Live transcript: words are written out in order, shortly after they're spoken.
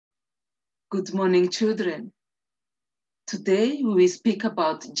Good morning, children. Today we will speak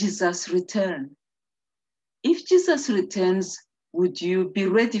about Jesus' return. If Jesus returns, would you be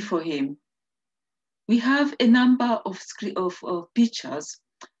ready for him? We have a number of pictures,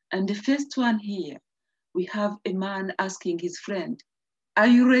 and the first one here, we have a man asking his friend, "Are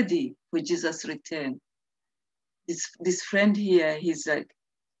you ready for Jesus' return?" This friend here, he's like,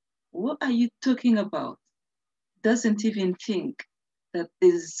 "What are you talking about?" Doesn't even think that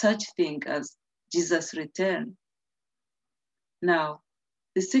there is such thing as Jesus' return. Now,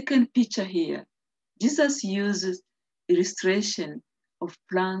 the second picture here, Jesus uses illustration of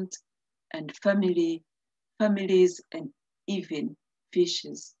plant and families and even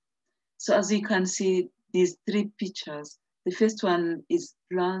fishes. So as you can see, these three pictures, the first one is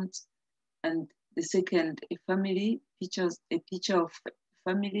plant, and the second a family, a picture of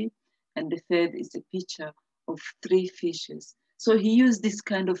family, and the third is a picture of three fishes. So he used this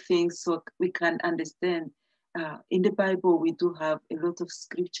kind of things so we can understand. In the Bible, we do have a lot of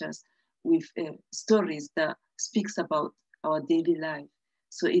scriptures with stories that speaks about our daily life.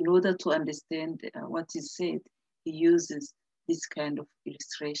 So in order to understand what is said, he uses this kind of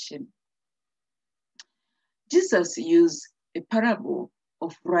illustration. Jesus used a parable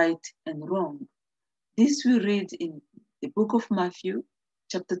of right and wrong. This we read in the book of Matthew,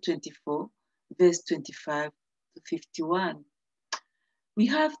 chapter 24, verse 25 to 51. We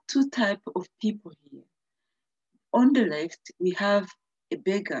have two types of people here. On the left, we have a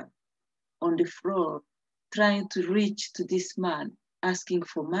beggar on the floor trying to reach to this man, asking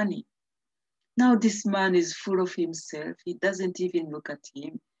for money. Now this man is full of himself. He doesn't even look at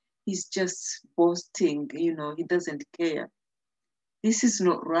him. He's just boasting, he doesn't care. This is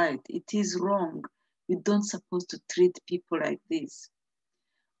not right. It is wrong. We don't supposed to treat people like this.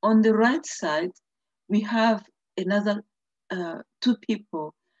 On the right side, we have another two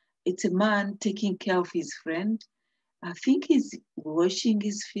people. It's a man taking care of his friend. I think he's washing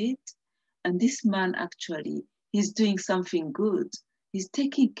his feet. And this man actually, he's doing something good. He's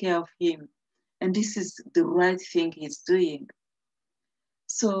taking care of him. And this is the right thing he's doing.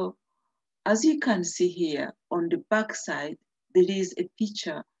 So as you can see here, on the back side, there is a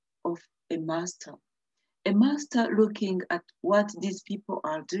picture of a master looking at what these people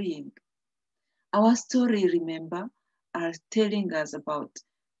are doing. Our story, remember, are telling us about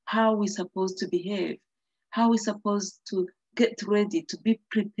how we're supposed to behave, how we're supposed to get ready to be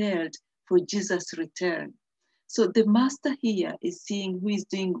prepared for Jesus' return. So the master here is seeing who is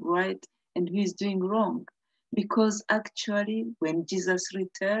doing right and who is doing wrong, because actually when Jesus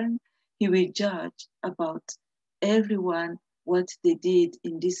returns, he will judge about everyone what they did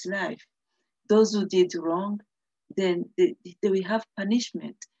in this life. Those who did wrong, then they will have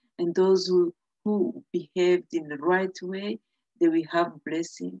punishment. And those who behaved in the right way, they will have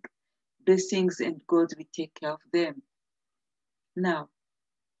blessings, and God will take care of them. Now,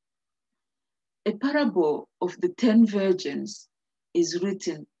 a parable of the 10 virgins is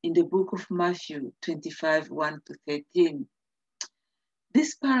written in the book of Matthew 25, 1 to 13.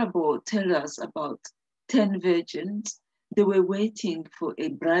 This parable tells us about 10 virgins. They were waiting for a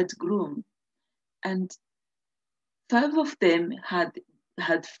bridegroom, and 5 of them had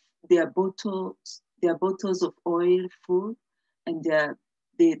their bottles of oil full, and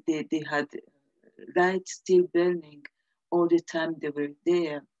they had light still burning all the time they were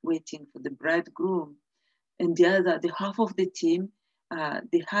there waiting for the bridegroom. And the half of the team,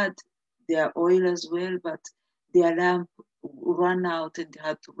 they had their oil as well, but their lamp ran out, and they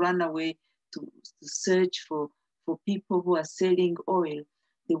had to run away to search for people who are selling oil.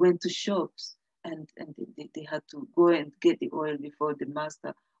 They went to shops, and they had to go and get the oil before the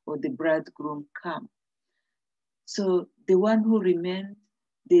master or the bridegroom come. So the one who remained,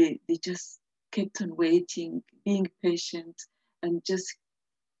 they just kept on waiting, being patient, and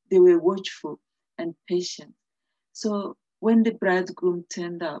they were watchful and patient. So when the bridegroom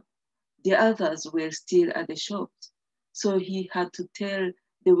turned up, the others were still at the shops. So he had to tell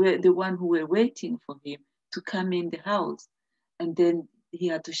the one who were waiting for him to come in the house, and then he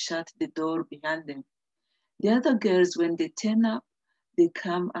had to shut the door behind them. The other girls, when they turn up, they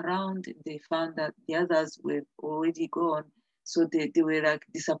come around, they found that the others were already gone. So they were like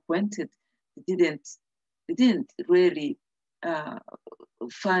disappointed. They didn't really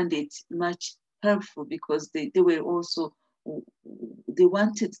find it much helpful, because they were also, they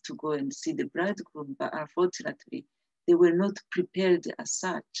wanted to go and see the bridegroom, but unfortunately, they were not prepared as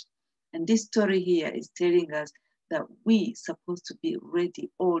such. And this story here is telling us that we supposed to be ready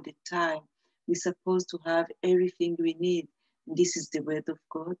all the time. We're supposed to have everything we need. And this is the word of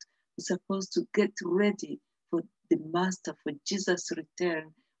God. We're supposed to get ready for the Master, for Jesus'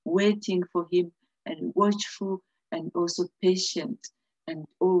 return, waiting for him and watchful and also patient and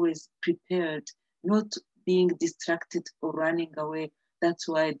always prepared, not being distracted or running away. That's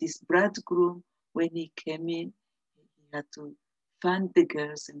why this bridegroom, when he came in, he had to find the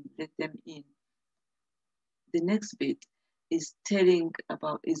girls and let them in. The next bit is telling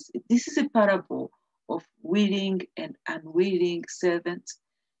about, this is a parable of willing and unwilling servants.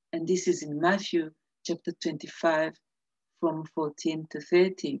 And this is in Matthew chapter 25 from 14 to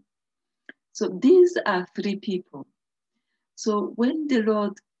 30. So these are three people. So when the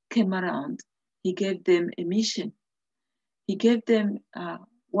Lord came around, he gave them a mission. He gave them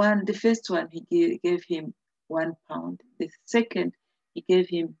the first one, he gave him £1. The second, he gave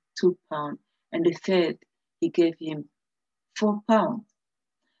him £2. And the third, he gave him £4.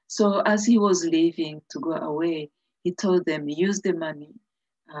 So as he was leaving to go away, he told them, use the money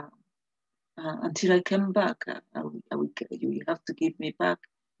until I come back. You have to give me back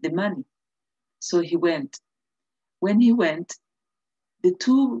the money. So he went. When he went, the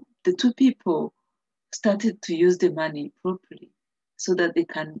two people started to use the money properly so that they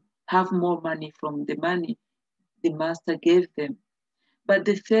can have more money from the money the master gave them. But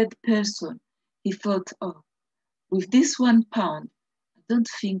the third person, he thought, oh, with this £1, I don't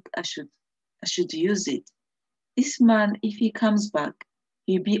think I should use it. This man, if he comes back,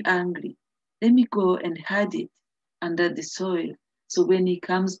 he'll be angry. Let me go and hide it under the soil. So when he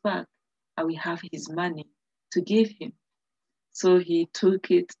comes back, I will have his money to give him. So he took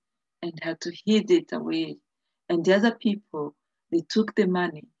it and had to hid it away. And the other people, they took the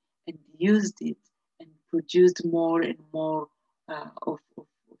money and used it and produced more and more of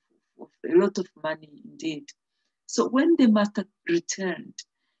a lot of money indeed. So when the master returned,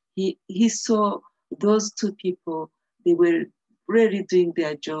 he saw those two people, they were really doing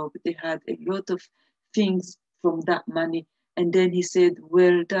their job. They had a lot of things from that money. And then he said,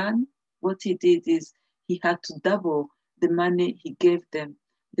 well done. What he did is he had to double the money he gave them.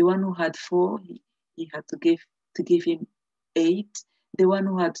 The one who had 4, he had to give him 8. The one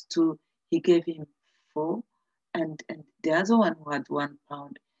who had 2, he gave him 4. And the other one who had £1,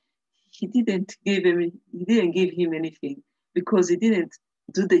 he didn't give him anything because he didn't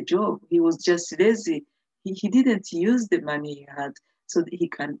do the job. He was just lazy. He didn't use the money he had so that he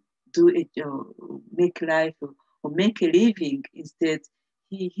can do it, make life or make a living. Instead,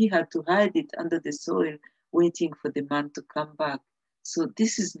 he had to hide it under the soil, waiting for the man to come back. So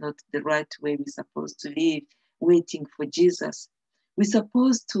this is not the right way we're supposed to live, waiting for Jesus. We're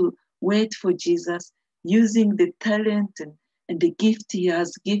supposed to wait for Jesus using the talent and the gift he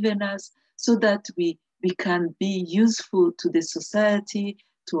has given us so that we can be useful to the society,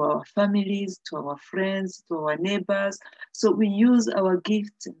 to our families, to our friends, to our neighbors. So we use our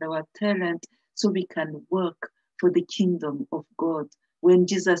gifts and our talent so we can work for the kingdom of God. When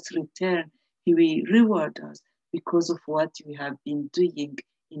Jesus returns, he will reward us because of what we have been doing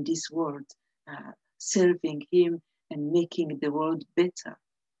in this world, serving him and making the world better.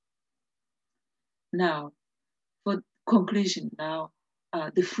 Now, for conclusion now,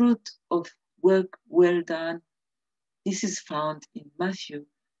 the fruit of work well done, this is found in Matthew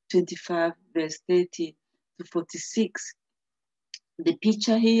 25, verse 30 to 46. The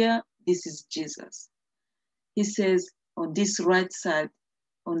picture here, this is Jesus. He says on this right side,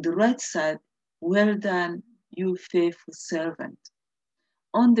 on the right side, well done, you faithful servant.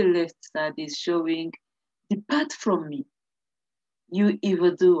 On the left side is showing, depart from me, you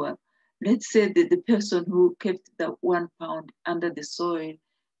evildoer. Let's say that the person who kept the £1 under the soil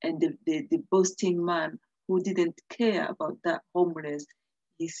and the boasting man who didn't care about that homeless,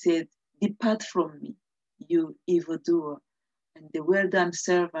 he said, depart from me, you evildoer. And the well done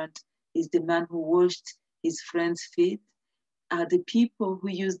servant is the man who washed his friend's feet, are the people who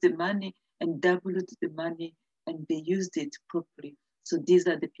used the money and doubled the money and they used it properly. So these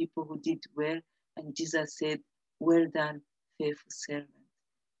are the people who did well. And Jesus said, well done, faithful servant.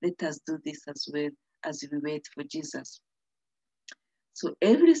 Let us do this as well as we wait for Jesus. So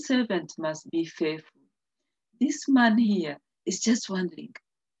every servant must be faithful. This man here is just wondering,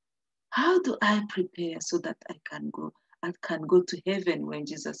 how do I prepare so that I can go to heaven when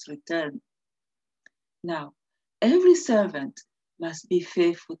Jesus returns? Now, every servant must be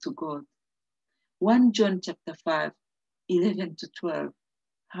faithful to God. 1 John chapter 5, 11 to 12,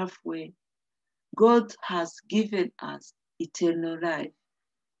 halfway. God has given us eternal life,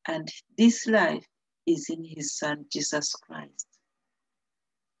 and this life is in his Son, Jesus Christ.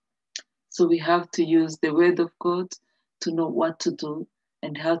 So we have to use the word of God to know what to do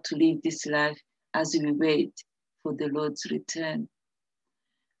and how to live this life as we wait for the Lord's return.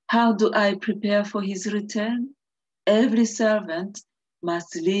 How do I prepare for his return? Every servant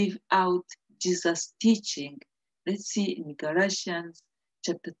must live out Jesus' teaching. Let's see in Galatians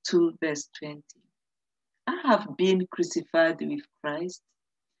chapter 2, verse 20. I have been crucified with Christ,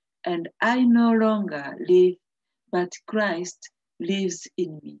 and I no longer live, but Christ lives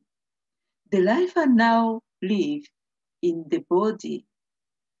in me. The life I now live in the body,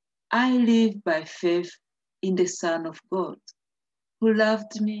 I live by faith in the Son of God, who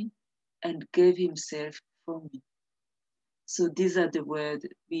loved me and gave himself for me. So these are the words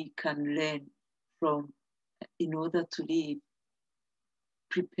we can learn from in order to live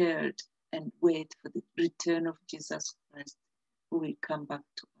prepared and wait for the return of Jesus Christ, who will come back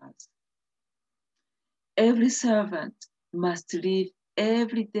to us. Every servant must live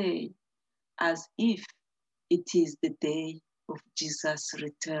every day as if it is the day of Jesus'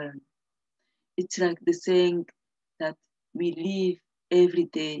 return. It's like the saying that we live every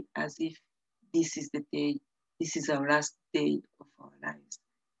day as if this is the day, this is our last day of our lives.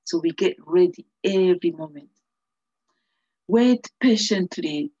 So we get ready every moment. Wait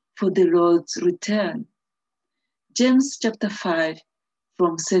patiently for the Lord's return. James chapter 5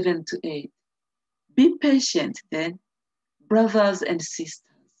 from 7 to 8. Be patient then, brothers and sisters,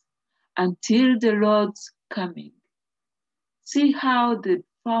 until the Lord's coming. See how the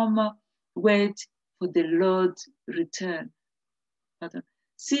farmer waits for the Lord's return.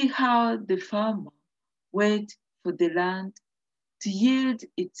 See how the farmer waits for the land to yield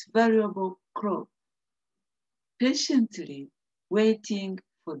its valuable crop, patiently waiting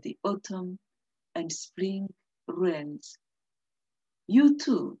for the autumn and spring rains. You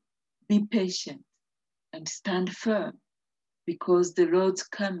too, be patient and stand firm, because the Lord's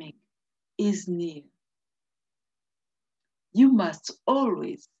coming is near. You must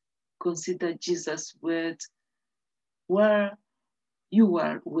always consider Jesus' words while you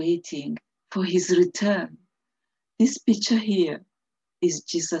are waiting for his return. This picture here is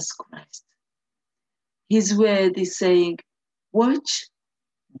Jesus Christ. His word is saying, watch,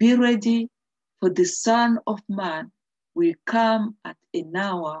 be ready, for the Son of Man will come at an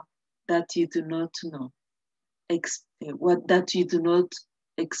hour that you do not know, that you do not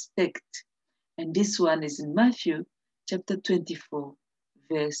expect. And this one is in Matthew chapter 24,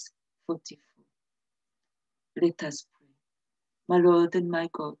 verse 44. Let us pray. My Lord and my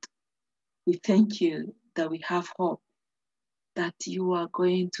God, we thank you that we have hope, that you are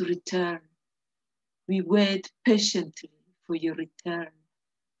going to return. We wait patiently for your return.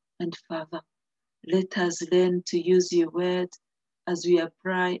 And Father, let us learn to use your word as we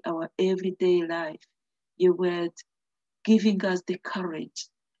apply our everyday life. Your word giving us the courage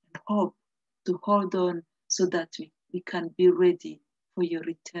and hope to hold on so that we can be ready for your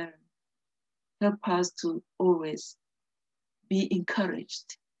return. Help us to always be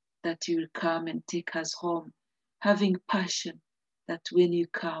encouraged that you will come and take us home, having passion that when you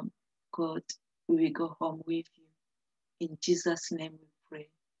come, God, we will go home with you. In Jesus' name we pray.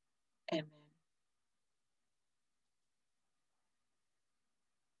 Amen.